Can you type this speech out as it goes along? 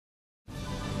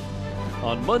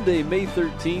On Monday, May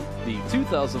 13th, the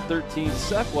 2013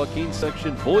 Sac-Joaquin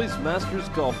Section Boys Masters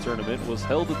Golf Tournament was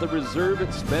held at the Reserve at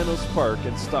Spanos Park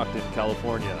in Stockton,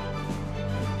 California.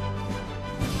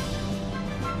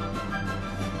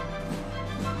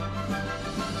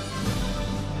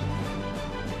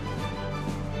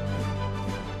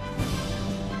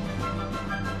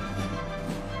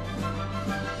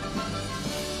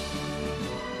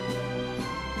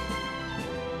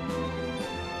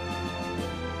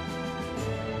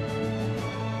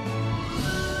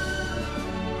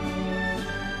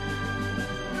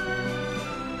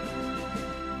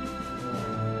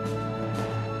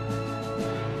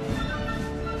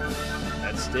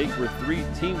 At stake were 3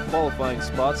 team qualifying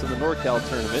spots in the NorCal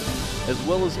tournament, as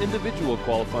well as individual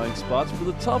qualifying spots for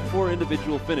the top 4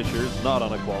 individual finishers not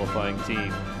on a qualifying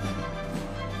team.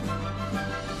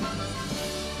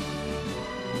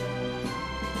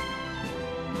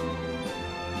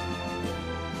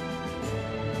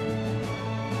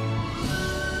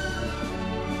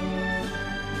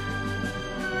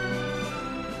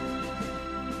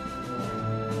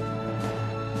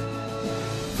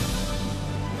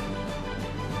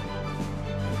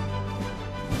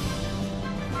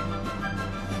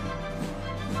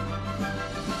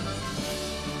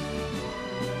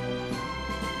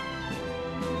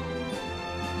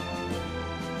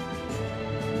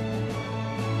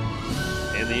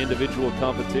 In the individual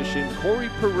competition, Corey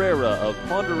Pereira of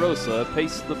Ponderosa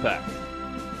paced the pack.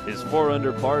 His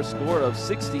 4-under par score of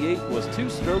 68 was 2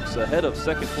 strokes ahead of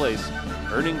second place,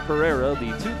 earning Pereira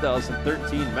the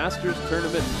 2013 Masters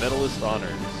Tournament medalist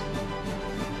honors.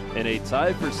 In a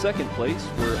tie for second place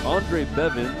were Andre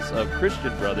Bevins of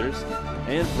Christian Brothers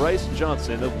and Bryce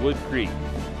Johnson of Wood Creek.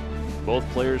 Both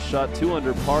players shot 2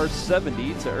 under par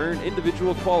 70 to earn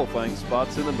individual qualifying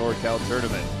spots in the NorCal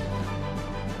tournament.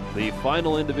 The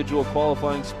final individual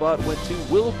qualifying spot went to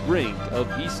Will Brink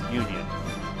of East Union.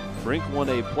 Brink won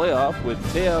a playoff with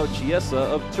Teo Chiesa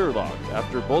of Turlock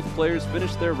after both players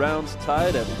finished their rounds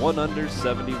tied at 1 under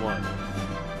 71.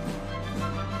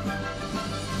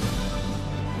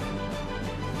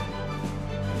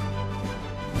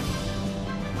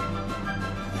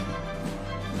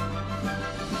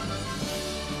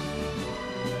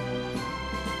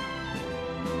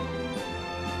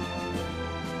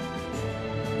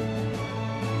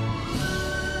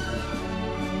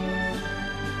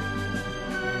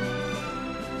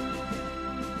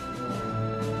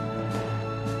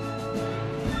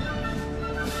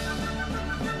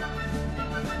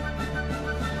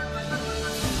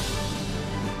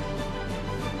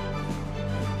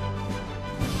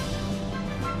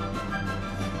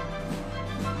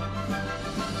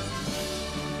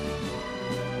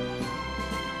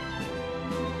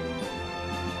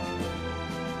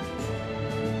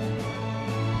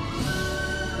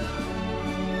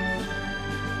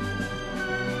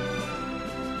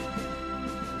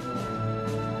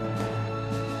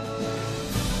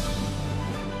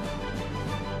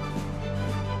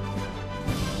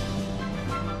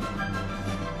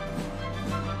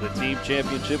 The team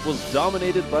championship was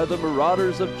dominated by the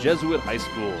Marauders of Jesuit High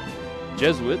School.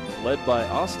 Jesuit, led by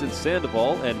Austin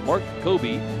Sandoval and Mark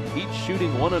Kobe, each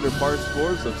shooting 1 under par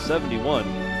scores of 71,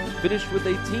 finished with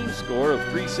a team score of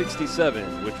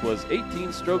 367, which was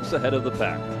 18 strokes ahead of the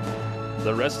pack.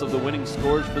 The rest of the winning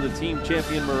scores for the team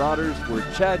champion Marauders were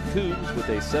Chad Coombs with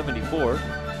a 74,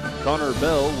 Connor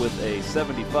Bell with a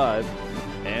 75,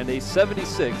 and a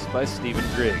 76 by Stephen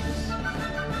Griggs.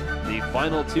 The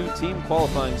final 2 team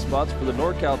qualifying spots for the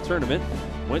NorCal tournament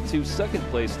went to second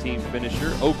place team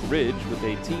finisher Oak Ridge with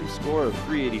a team score of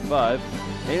 385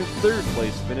 and third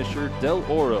place finisher Del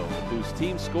Oro, whose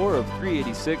team score of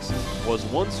 386 was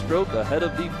 1 stroke ahead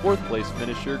of the fourth place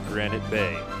finisher Granite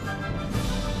Bay.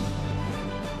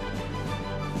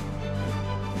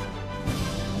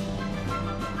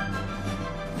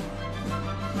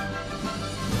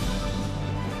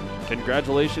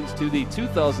 Congratulations to the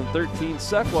 2013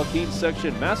 Sac-Joaquin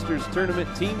Section Masters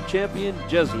Tournament Team Champion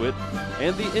Jesuit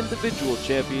and the individual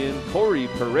champion Corey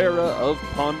Pereira of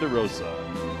Ponderosa.